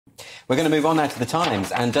We're going to move on now to the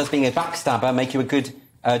Times. And does being a backstabber make you a good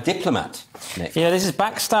diplomat, Nick? Yeah, this is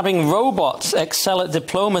Backstabbing Robots Excel at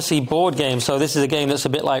Diplomacy board game. So this is a game that's a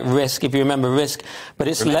bit like Risk, if you remember Risk. But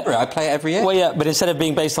it's I play it every year. Well, yeah, but instead of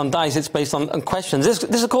being based on dice, it's based on questions.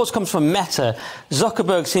 This, of course, comes from Meta.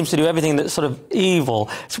 Zuckerberg seems to do everything that's sort of evil.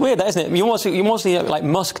 It's weird, isn't it? You want like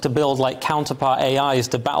Musk to build like counterpart AIs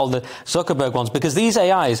to battle the Zuckerberg ones, because these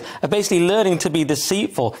AIs are basically learning to be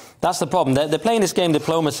deceitful. That's the problem. They're playing this game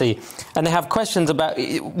Diplomacy, and they have questions about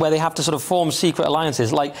where they have to sort of form secret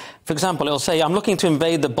alliances. Like, for example, it'll say, I'm looking to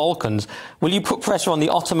invade the Balkans. Will you put pressure on the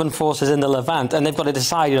Ottoman forces in the Levant? And they've got to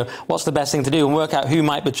decide, what's the best thing to do and work out who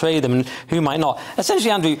might betray them and who might not.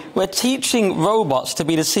 Essentially, Andrew, we're teaching robots to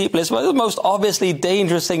be deceitful. It's the most obviously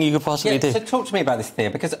dangerous thing you could possibly do. So talk to me about this, Thea,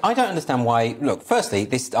 because I don't understand why... Look, firstly,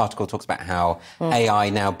 this article talks about how AI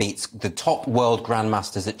now beats the top world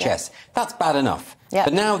grandmasters at chess. That's bad enough. Yep.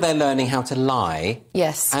 But now they're learning how to lie.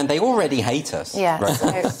 Yes. And they already hate us. Yeah.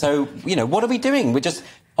 Right? So, what are we doing? We're just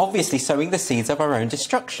obviously sowing the seeds of our own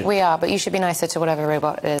destruction. We are, but you should be nicer to whatever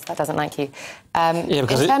robot it is that doesn't like you. Yeah,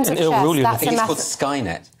 because it'll rule you. I think it's called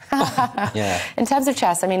Skynet. Yeah. In terms of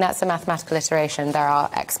chess, I mean, that's a mathematical iteration. There are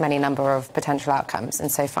X many number of potential outcomes, and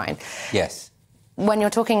so fine. Yes. When you're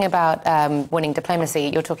talking about winning diplomacy,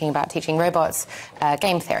 you're talking about teaching robots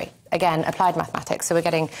game theory. Again, applied mathematics. So we're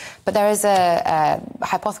getting... But there is a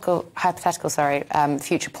hypothetical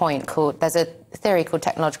future point called... There's a theory called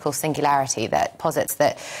technological singularity that posits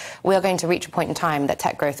that we are going to reach a point in time that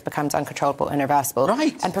tech growth becomes uncontrollable and irreversible.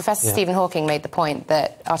 Right. And Professor Stephen Hawking made the point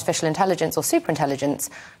that artificial intelligence or superintelligence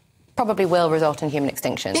probably will result in human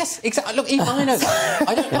extinction. Yes, exactly. Look, even I know that.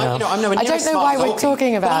 I don't know why we're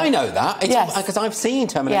talking about it. But I know that. Yes. Because I've seen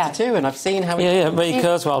Terminator 2 and I've seen how... Ray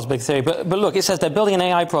Kurzweil's big theory. But look, it says they're building an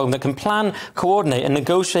AI program that can plan, coordinate and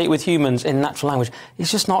negotiate with humans in natural language. It's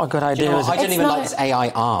just not a good idea, is it? I don't even like this AI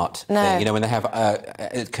art thing, when they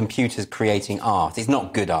have computers creating art. It's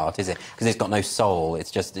not good art, is it? Because it's got no soul.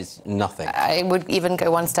 It's nothing. I would even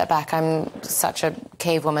go one step back. I'm such a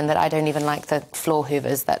cave woman that I don't even like the floor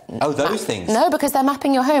hoovers that... Oh, those things? No, because they're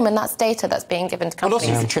mapping your home and that's data that's being given to companies.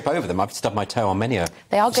 Well, also, you can trip over them. I've stubbed my toe on many a...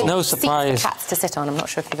 They are good no seats surprise. for cats to sit on. I'm not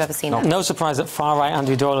sure if you've ever seen that. No surprise that far-right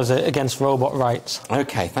Andrew Doyle is against robot rights.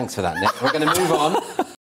 OK, thanks for that, Nick. We're going to move on.